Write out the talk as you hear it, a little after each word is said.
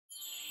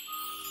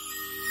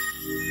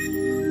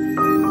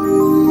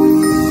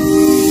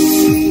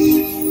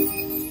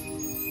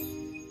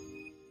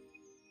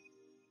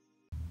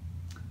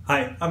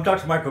Hi, I'm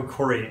Dr. Michael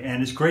Corey,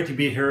 and it's great to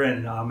be here,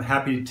 and I'm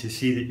happy to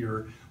see that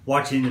you're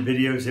watching the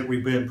videos that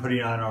we've been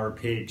putting on our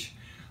page.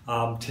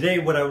 Today,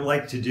 what I would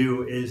like to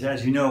do is,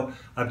 as you know,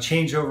 I've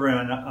changed over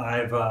and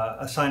I've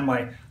assigned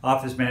my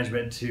office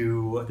management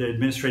to the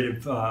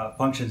administrative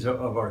functions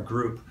of our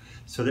group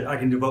so that I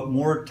can devote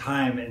more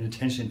time and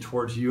attention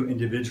towards you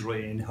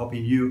individually and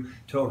helping you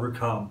to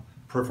overcome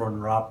peripheral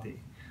neuropathy.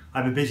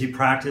 I have a busy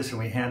practice and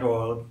we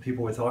handle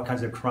people with all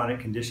kinds of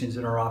chronic conditions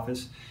in our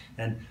office,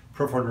 and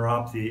peripheral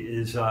neuropathy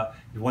is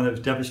one of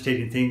those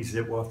devastating things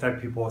that will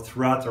affect people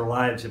throughout their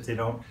lives if they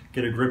don't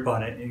get a grip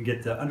on it and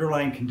get the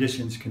underlying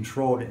conditions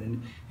controlled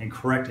and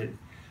corrected.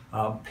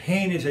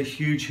 Pain is a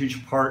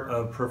huge part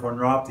of peripheral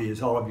neuropathy,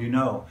 as all of you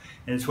know,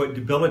 and it's what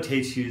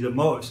debilitates you the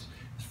most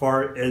as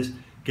far as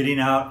getting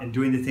out and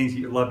doing the things that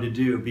you love to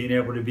do, being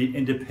able to be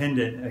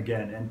independent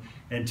again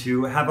and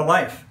to have a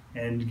life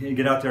and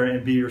get out there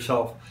and be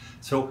yourself.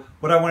 So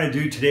what I want to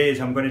do today is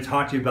I'm going to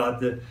talk to you about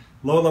the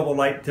low-level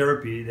light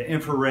therapy, the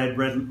infrared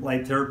red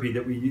light therapy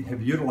that we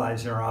have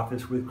utilized in our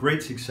office with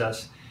great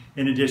success,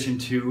 in addition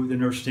to the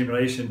nerve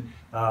stimulation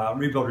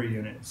rebuilder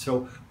unit.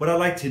 So what I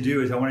like to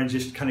do is I want to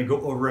just kind of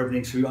go over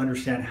everything so you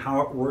understand how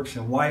it works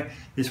and why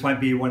this might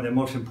be one of the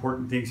most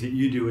important things that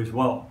you do as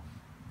well.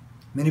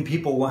 Many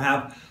people will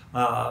have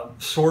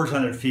sores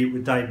on their feet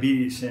with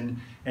diabetes, and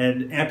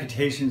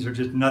amputations are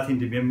just nothing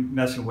to be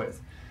messing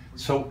with.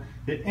 So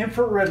the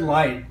infrared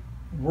light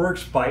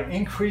works by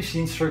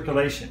increasing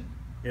circulation.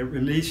 It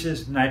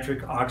releases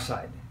nitric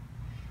oxide.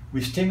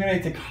 We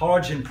stimulate the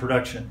collagen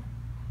production.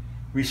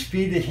 We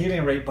speed the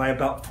healing rate by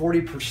about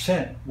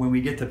 40% when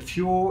we get the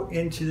fuel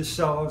into the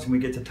cells and we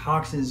get the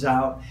toxins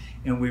out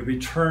and we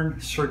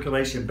return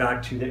circulation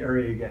back to the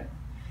area again.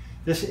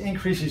 This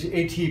increases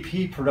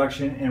ATP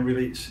production and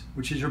release,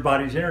 which is your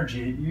body's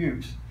energy that you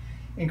use.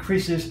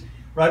 Increases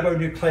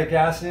ribonucleic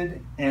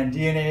acid and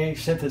DNA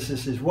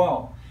synthesis as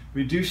well.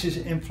 Reduces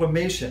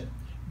inflammation.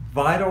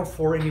 Vital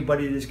for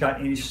anybody that's got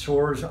any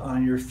sores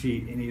on your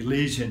feet, any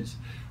lesions.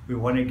 We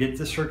want to get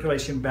the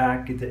circulation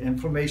back, get the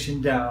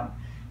inflammation down,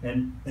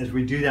 and as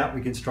we do that,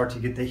 we can start to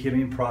get the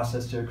healing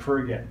process to occur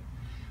again.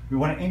 We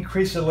want to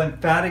increase the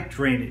lymphatic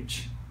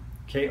drainage.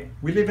 Okay,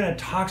 we live in a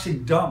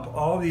toxic dump.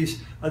 All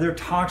these other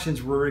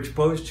toxins we're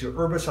exposed to,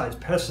 herbicides,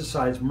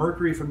 pesticides,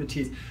 mercury from the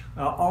teeth,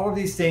 all of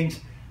these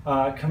things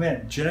come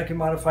in. Genetically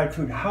modified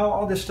food, how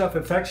all this stuff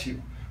affects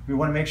you. We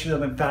want to make sure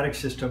the lymphatic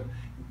system,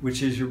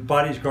 which is your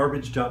body's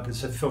garbage dump,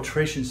 it's a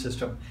filtration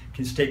system,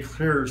 can stay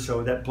clear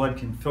so that blood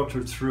can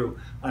filter through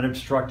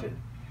unobstructed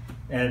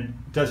and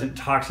doesn't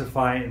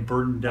toxify and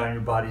burden down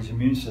your body's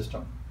immune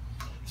system.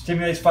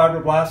 Stimulates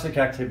fibroblastic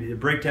activity, the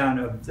breakdown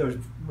of those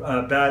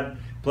bad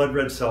blood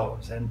red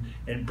cells, and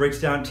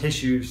breaks down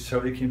tissues so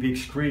they can be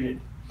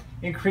excreted.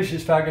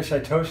 Increases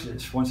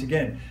phagocytosis, once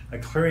again, a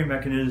clearing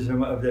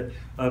mechanism of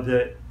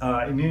the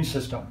immune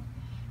system.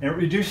 And it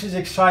reduces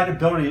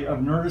excitability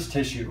of nervous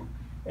tissue,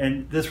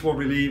 and this will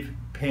relieve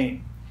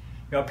pain.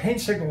 Now, pain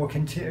signal will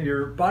continue,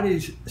 your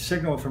body's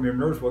signal from your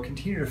nerves will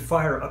continue to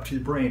fire up to the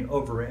brain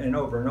over and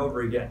over and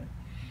over again.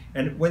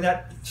 And when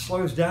that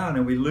slows down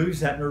and we lose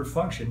that nerve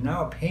function,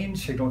 now a pain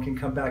signal can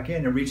come back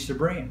in and reach the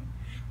brain.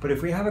 But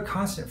if we have a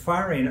constant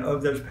firing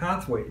of those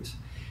pathways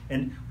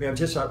and we have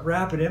just a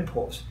rapid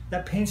impulse,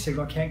 that pain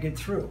signal can't get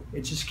through.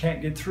 It just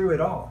can't get through at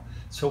all.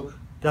 So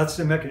that's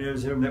the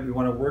mechanism that we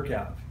want to work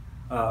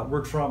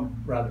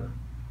from.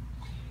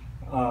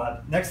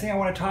 Next thing I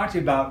want to talk to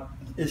you about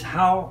is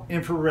how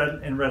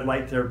infrared and red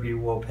light therapy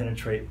will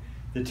penetrate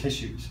the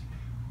tissues.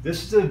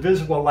 This is the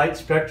visible light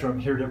spectrum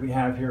here that we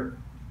have here.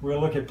 We're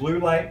going to look at blue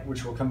light,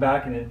 which will come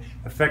back and it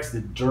affects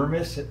the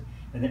dermis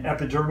and the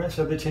epidermis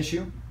of the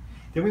tissue.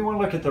 Then we want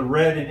to look at the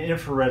red and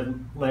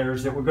infrared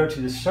layers that will go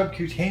to the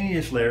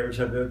subcutaneous layers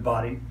of the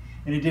body,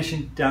 in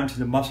addition down to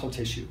the muscle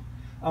tissue.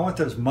 I want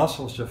those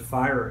muscles to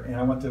fire and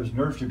I want those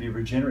nerves to be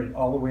regenerated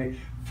all the way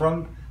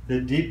from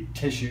the deep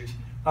tissues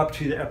up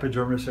to the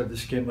epidermis of the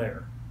skin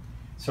layer.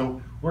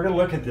 So we're going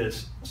to look at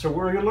this. So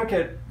we're going to look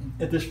at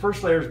this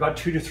first layer is about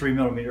 2 to 3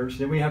 millimeters.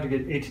 Then we have to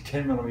get 8 to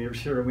 10 millimeters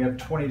here, and we have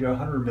 20 to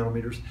 100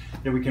 millimeters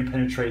that we can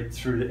penetrate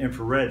through the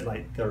infrared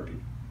light therapy.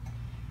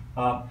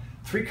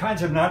 3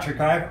 kinds of nitric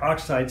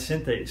oxide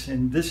synthase,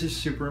 and this is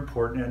super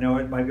important. I know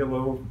it might be a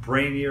little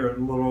brainy or a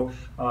little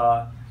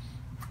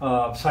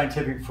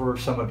scientific for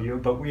some of you,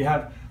 but we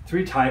have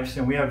 3 types,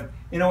 and we have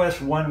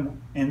NOS1,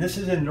 and this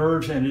is in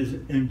nerves and is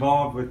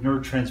involved with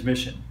nerve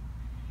transmission.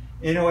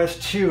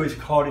 NOS2 is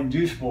called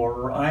inducible,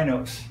 or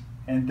inos,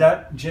 and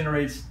that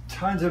generates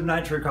tons of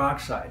nitric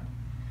oxide.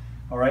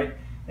 All right,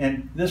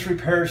 and this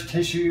repairs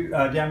tissue,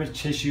 damaged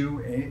tissue.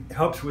 It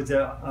helps with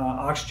the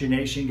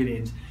oxygenation,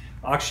 getting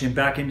oxygen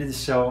back into the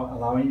cell,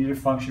 allowing you to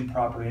function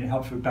properly, and it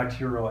helps with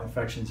bacterial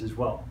infections as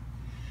well.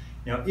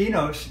 Now,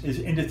 enos is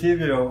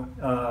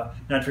endothelial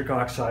nitric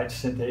oxide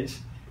synthase,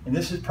 and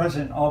this is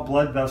present in all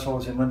blood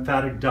vessels and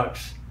lymphatic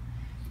ducts.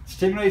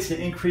 Stimulates the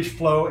increased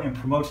flow and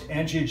promotes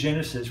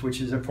angiogenesis,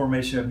 which is the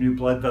formation of new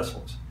blood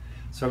vessels.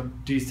 So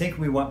do you think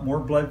we want more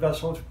blood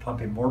vessels,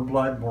 pumping more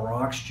blood, more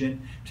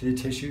oxygen to the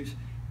tissues?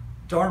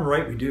 Darn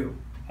right we do,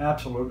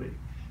 absolutely.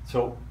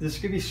 So this is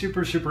going to be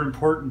super, super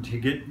important to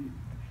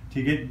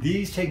get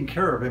these taken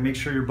care of and make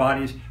sure your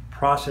body's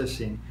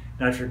processing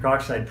nitric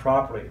oxide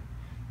properly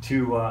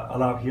to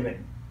allow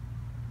healing.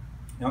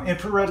 Now,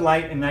 infrared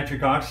light and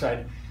nitric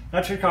oxide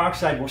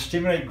will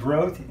stimulate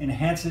growth,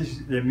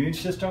 enhances the immune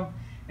system,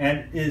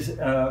 and is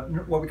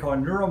what we call a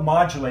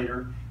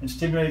neuromodulator, and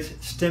stimulates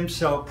stem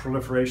cell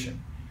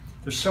proliferation.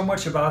 There's so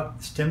much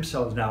about stem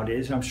cells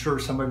nowadays, and I'm sure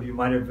some of you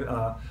might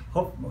have,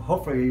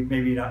 hopefully,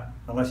 maybe not,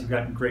 unless you've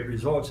gotten great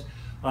results.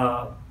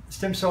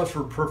 Stem cells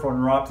for peripheral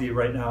neuropathy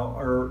right now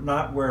are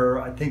not where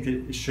I think that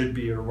it should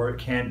be or where it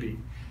can be.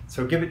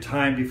 So give it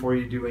time before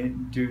you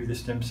do the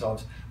stem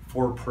cells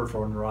for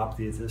peripheral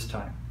neuropathy at this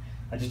time.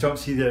 I just don't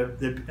see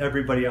that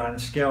everybody on the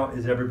scale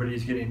is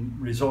everybody's getting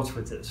results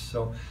with this.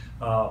 So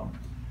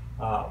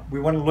we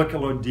want to look a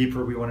little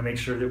deeper. We want to make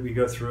sure that we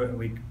go through it and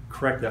we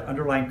correct the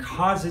underlying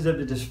causes of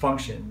the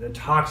dysfunction, the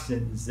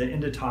toxins, the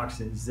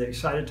endotoxins, the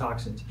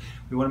excitotoxins.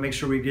 We want to make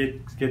sure we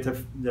get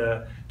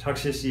the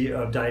toxicity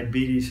of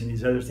diabetes and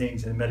these other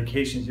things and the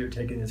medications you're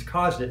taking that's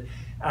caused it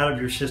out of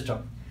your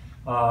system.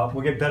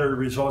 We'll get better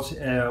results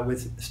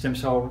with stem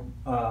cell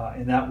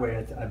in that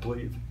way, I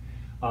believe.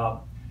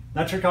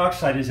 Nitric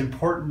oxide is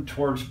important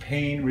towards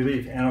pain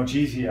relief,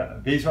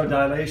 analgesia,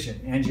 vasodilation,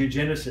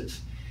 angiogenesis.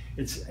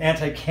 It's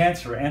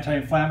anti-cancer,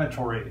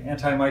 anti-inflammatory,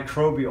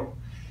 antimicrobial.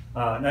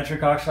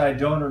 Nitric oxide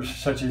donors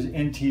such as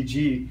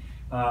NTG,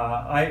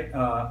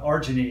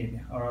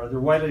 arginine, they're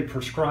widely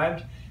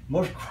prescribed.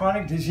 Most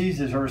chronic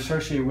diseases are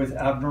associated with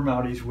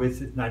abnormalities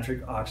with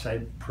nitric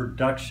oxide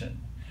production.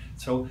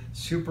 So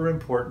super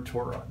important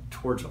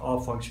towards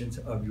all functions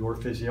of your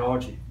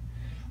physiology.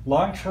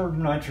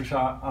 Long-term nitric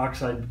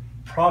oxide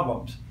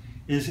problems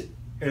is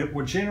it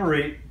will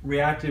generate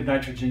reactive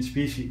nitrogen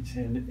species,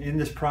 and in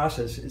this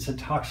process it's a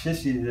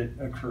toxicity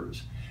that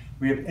occurs.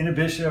 We have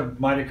inhibition of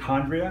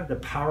mitochondria, the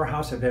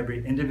powerhouse of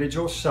every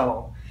individual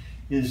cell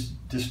is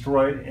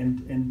destroyed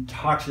and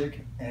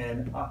toxic,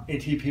 and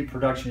ATP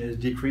production is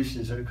decreased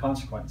as a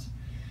consequence.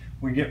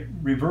 We get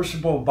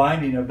reversible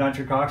binding of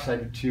nitric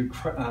oxide to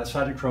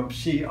cytochrome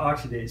C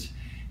oxidase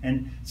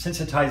and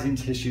sensitizing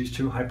tissues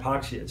to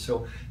hypoxia.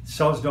 So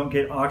cells don't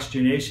get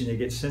oxygenation, they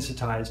get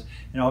sensitized,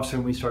 and all of a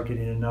sudden we start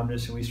getting a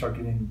numbness and we start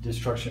getting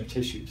destruction of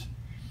tissues.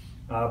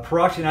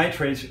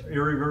 Peroxynitrates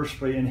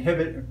irreversibly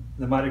inhibit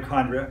the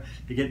mitochondria.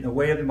 They get in the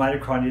way of the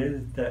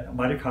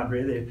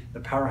mitochondria, the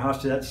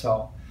powerhouse to that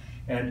cell,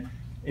 and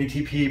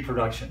ATP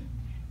production.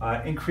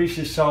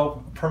 Increases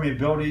cell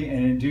permeability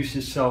and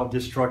induces cell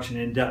destruction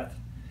and death.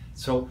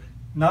 So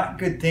not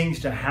good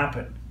things to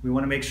happen. We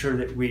want to make sure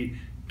that we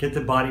get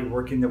the body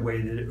working the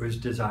way that it was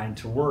designed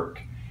to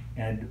work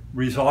and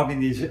resolving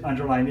these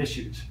underlying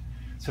issues.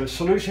 So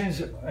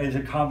solutions is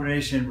a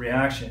combination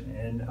reaction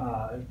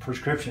and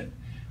prescription.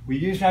 We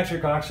use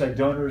nitric oxide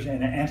donors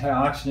and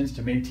antioxidants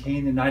to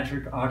maintain the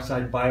nitric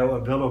oxide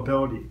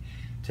bioavailability,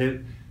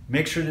 to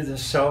make sure that the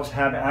cells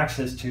have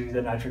access to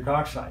the nitric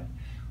oxide.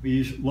 We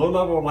use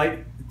low-level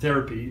light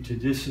therapy to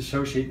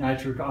disassociate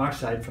nitric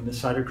oxide from the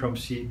cytochrome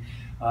C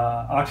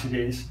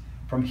oxidase,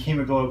 from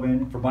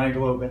hemoglobin, from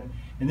myoglobin,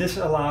 and this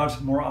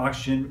allows more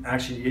oxygen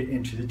actually to get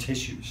into the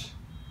tissues.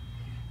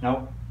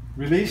 Now,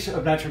 release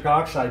of nitric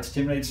oxide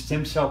stimulates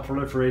stem cell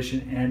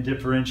proliferation and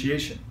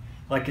differentiation.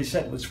 Like I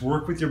said, let's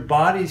work with your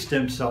body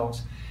stem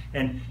cells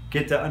and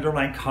get the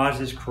underlying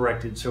causes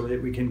corrected so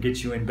that we can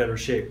get you in better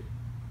shape.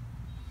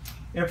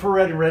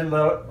 Infrared and red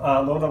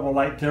low-level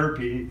light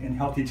therapy in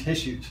healthy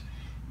tissues.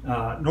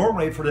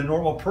 Normally, for the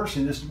normal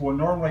person, this will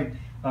normally,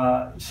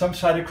 some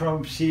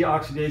cytochrome C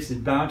oxidase is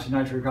bound to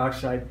nitric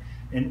oxide,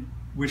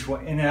 which will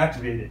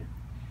inactivate it.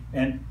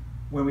 And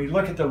when we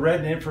look at the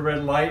red and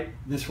infrared light,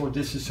 this will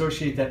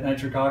disassociate that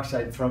nitric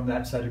oxide from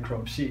that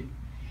cytochrome C.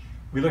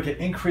 We look at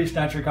increased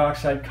nitric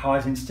oxide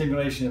causing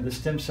stimulation of the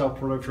stem cell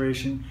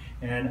proliferation,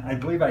 and I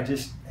believe I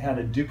just had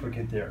a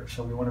duplicate there,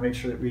 so we want to make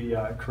sure that we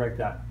correct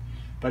that.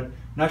 But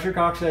nitric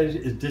oxide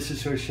is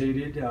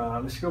disassociated.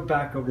 Let's go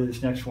back over to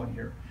this next one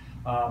here.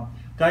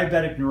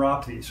 Diabetic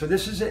neuropathy. So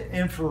this is an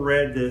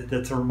infrared,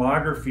 the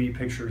thermography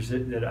pictures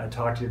that I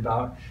talked to you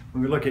about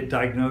when we look at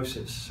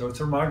diagnosis. So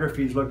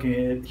thermography is looking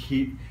at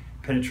heat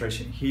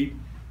penetration, heat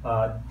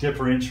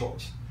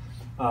differentials.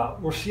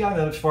 We'll see on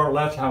the far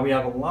left how we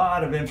have a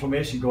lot of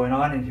inflammation going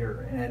on in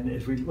here. And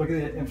as we look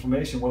at the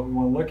inflammation, what we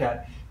want to look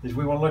at is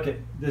we want to look at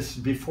this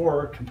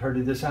before compared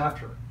to this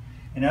after.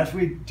 And as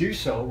we do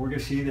so, we're going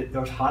to see that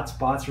those hot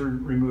spots are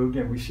removed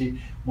and we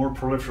see more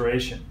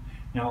proliferation.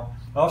 Now,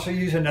 I also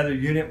use another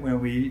unit when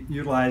we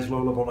utilize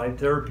low-level light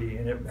therapy,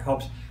 and it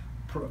helps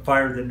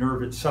fire the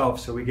nerve itself,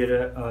 so we get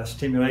a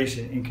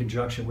stimulation in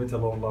conjunction with the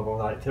low-level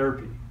light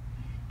therapy.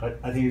 But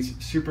I think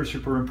it's super,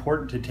 super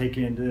important to take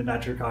into the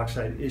nitric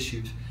oxide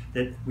issues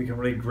that we can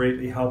really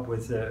greatly help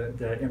with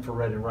the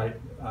infrared and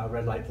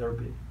red light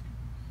therapy.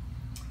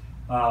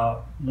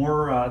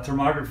 More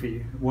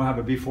thermography. We'll have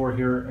a before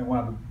here and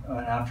we'll have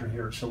an after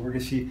here. So we're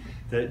going to see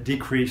the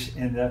decrease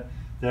in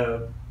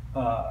the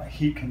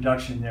heat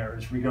conduction there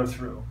as we go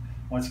through.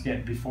 Once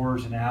again,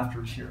 befores and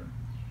afters here.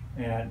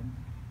 And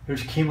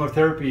There's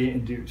chemotherapy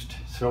induced.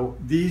 So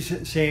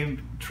these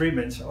same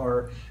treatments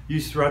are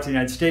used throughout the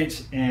United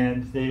States,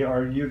 and they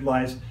are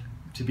utilized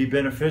to be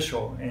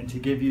beneficial and to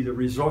give you the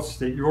results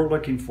that you're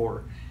looking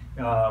for.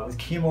 With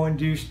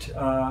chemo-induced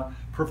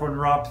peripheral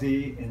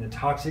neuropathy and the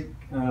toxic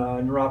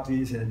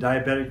neuropathies and the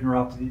diabetic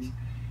neuropathies.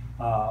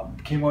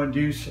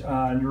 Chemo-induced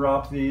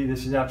neuropathy,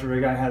 this is after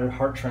a guy had a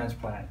heart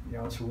transplant,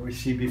 so we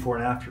see before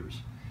and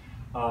afters.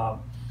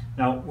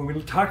 Now, when we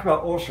talk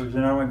about ulcers,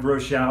 and I don't want to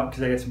gross you out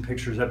because I got some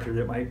pictures up here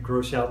that might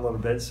gross you out a little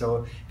bit.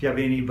 So if you have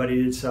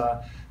anybody that's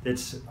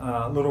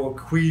a little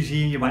queasy,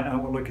 you might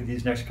not want to look at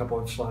these next couple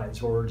of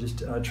slides, or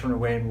just turn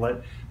away and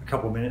let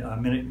a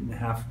minute and a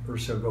half or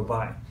so go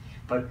by.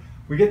 But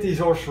we get these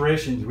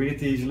ulcerations, we get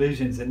these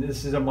lesions, and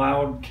this is a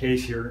mild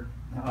case here.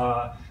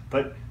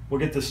 But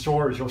we'll get the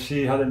sores. You'll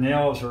see how the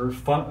nails are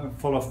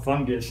full of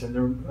fungus,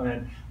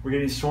 and we're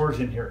getting sores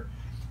in here.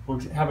 We'll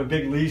have a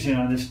big lesion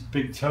on this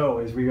big toe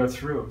as we go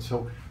through.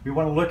 So we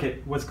want to look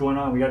at what's going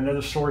on. We got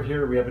another sore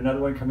here. We have another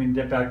one coming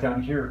back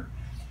down here.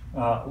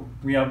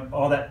 We have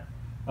all that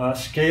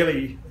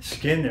scaly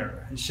skin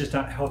there. It's just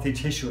not healthy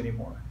tissue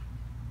anymore.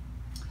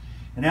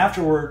 And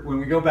afterward, when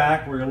we go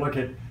back, we're going to look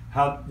at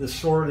how the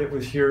sore that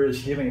was here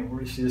is healing.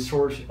 We see the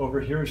sores over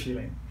here is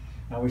healing.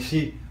 Now we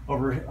see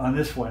over on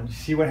this one,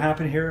 see what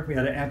happened here? We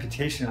had an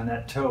amputation on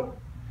that toe.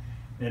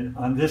 And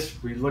on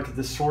this, we look at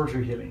the sores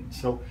are healing.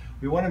 So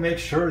we want to make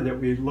sure that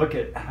we look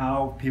at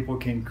how people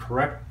can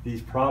correct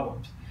these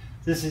problems.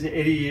 This is an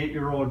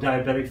 88-year-old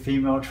diabetic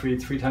female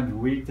treated 3 times a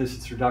week. This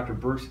is through Dr.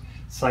 Burke's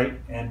site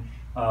and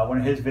one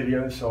of his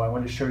videos. So I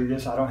wanted to show you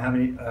this. I don't have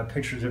any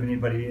pictures of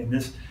anybody in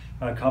this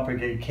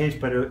complicated case,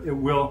 but it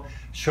will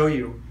show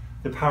you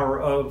the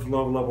power of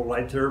low-level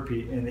light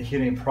therapy in the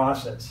healing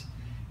process.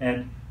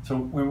 And so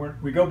when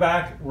we go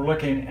back, we're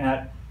looking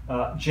at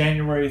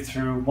January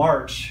through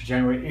March,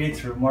 January 8th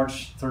through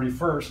March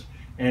 31st,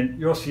 and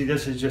you'll see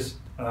this is just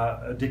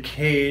a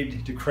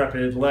decayed,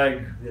 decrepit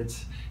leg that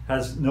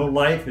has no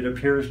life, it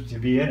appears to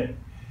be in it.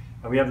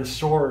 We have the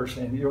sores,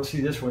 and you'll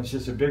see this one's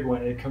just a big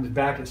one. It comes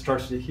back, it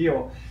starts to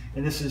heal,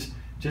 and this is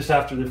just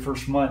after the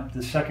first month.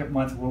 The second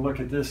month, we'll look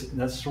at this, and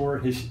that sore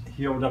has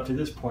healed up to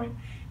this point.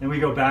 Then we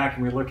go back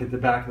and we look at the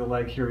back of the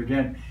leg here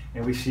again,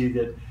 and we see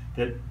that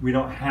we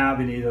don't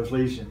have any of those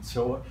lesions.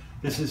 So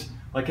this is,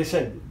 like I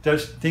said,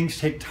 things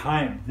take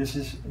time. This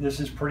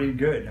is pretty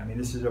good. I mean,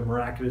 this is a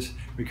miraculous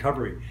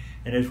recovery.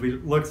 And as we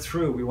look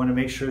through, we want to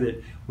make sure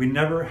that we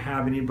never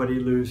have anybody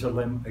lose a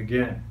limb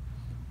again.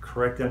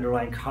 Correct the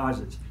underlying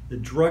causes. The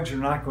drugs are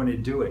not going to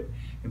do it.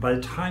 And by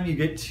the time you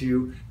get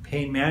to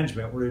pain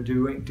management, we're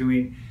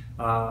doing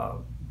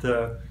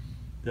the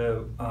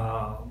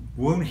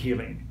wound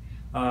healing.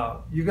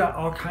 You got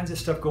all kinds of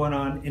stuff going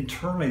on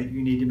internally that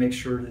you need to make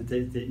sure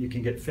that you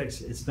can get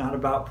fixed. It's not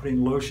about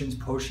putting lotions,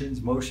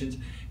 potions, motions,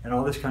 and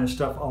all this kind of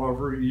stuff all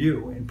over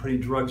you and putting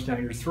drugs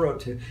down your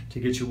throat to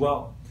get you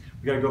well.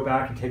 We got to go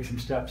back and take some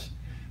steps.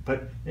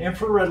 But the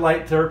infrared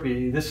light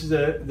therapy, this is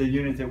the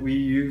unit that we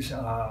use.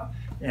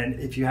 And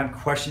if you have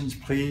questions,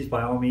 please,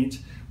 by all means,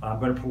 I'm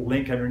going to put a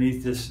link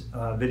underneath this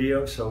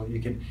video so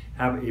you can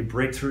have a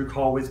breakthrough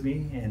call with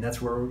me, and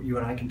that's where you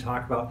and I can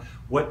talk about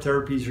what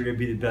therapies are going to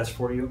be the best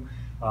for you.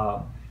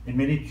 In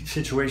many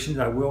situations,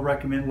 I will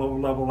recommend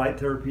low-level light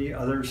therapy.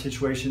 Other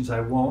situations, I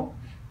won't,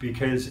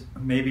 because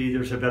maybe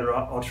there's a better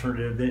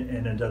alternative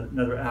and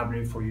another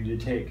avenue for you to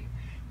take.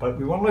 But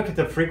we want to look at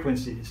the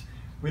frequencies.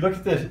 We look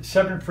at the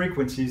 7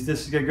 frequencies.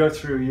 This is going to go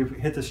through, you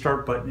hit the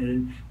start button,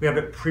 and we have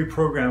it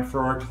pre-programmed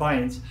for our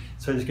clients.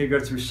 So it's going to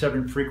go through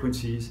 7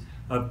 frequencies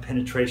of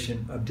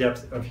penetration, of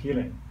depth, of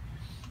healing.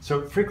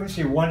 So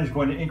frequency 1 is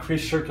going to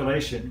increase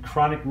circulation,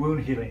 chronic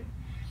wound healing.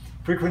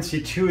 Frequency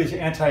 2 is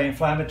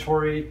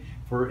anti-inflammatory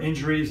for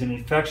injuries and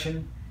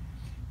infection.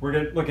 We're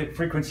going to look at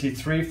frequency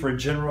 3 for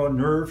general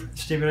nerve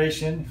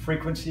stimulation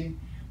frequency.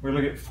 We're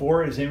going to look at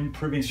 4 is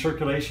improving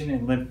circulation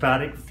and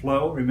lymphatic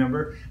flow.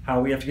 Remember how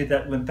we have to get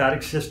that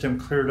lymphatic system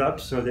cleared up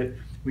so that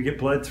we get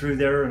blood through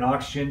there and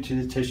oxygen to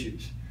the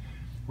tissues.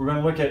 We're going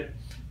to look at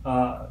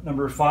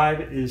number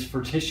 5 is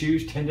for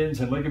tissues, tendons,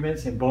 and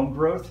ligaments and bone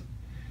growth.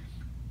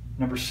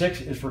 Number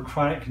 6 is for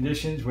chronic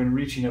conditions when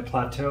reaching a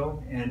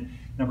plateau. And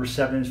number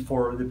 7 is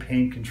for the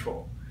pain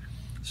control.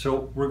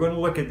 So we're going to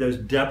look at those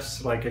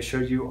depths like I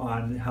showed you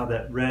on how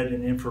that red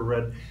and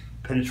infrared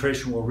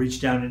penetration will reach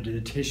down into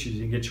the tissues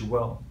and get you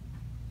well.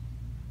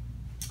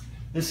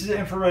 This is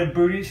infrared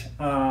booties.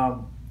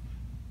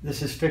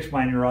 This has fixed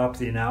my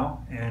neuropathy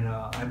now, and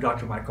I'm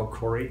Dr. Michael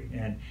Corey.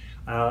 And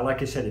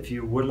like I said, if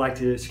you would like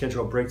to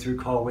schedule a breakthrough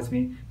call with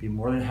me, be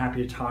more than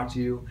happy to talk to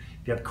you.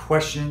 If you have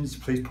questions,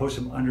 please post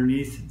them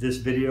underneath this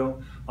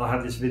video. I'll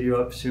have this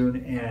video up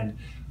soon, and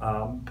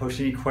post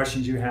any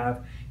questions you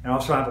have. And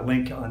also have a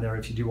link on there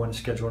if you do want to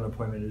schedule an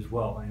appointment as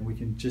well. And we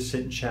can just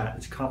sit and chat.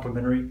 It's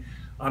complimentary.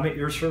 I'm at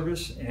your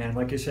service, and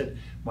like I said,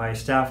 my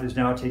staff is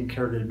now taking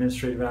care of the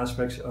administrative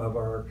aspects of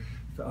our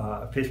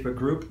Facebook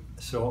group,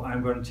 so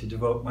I'm going to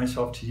devote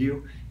myself to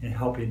you in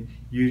helping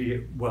you to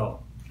get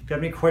well. If you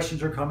have any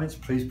questions or comments,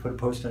 please put a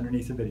post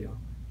underneath the video.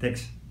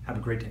 Thanks. Have a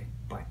great day.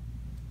 Bye.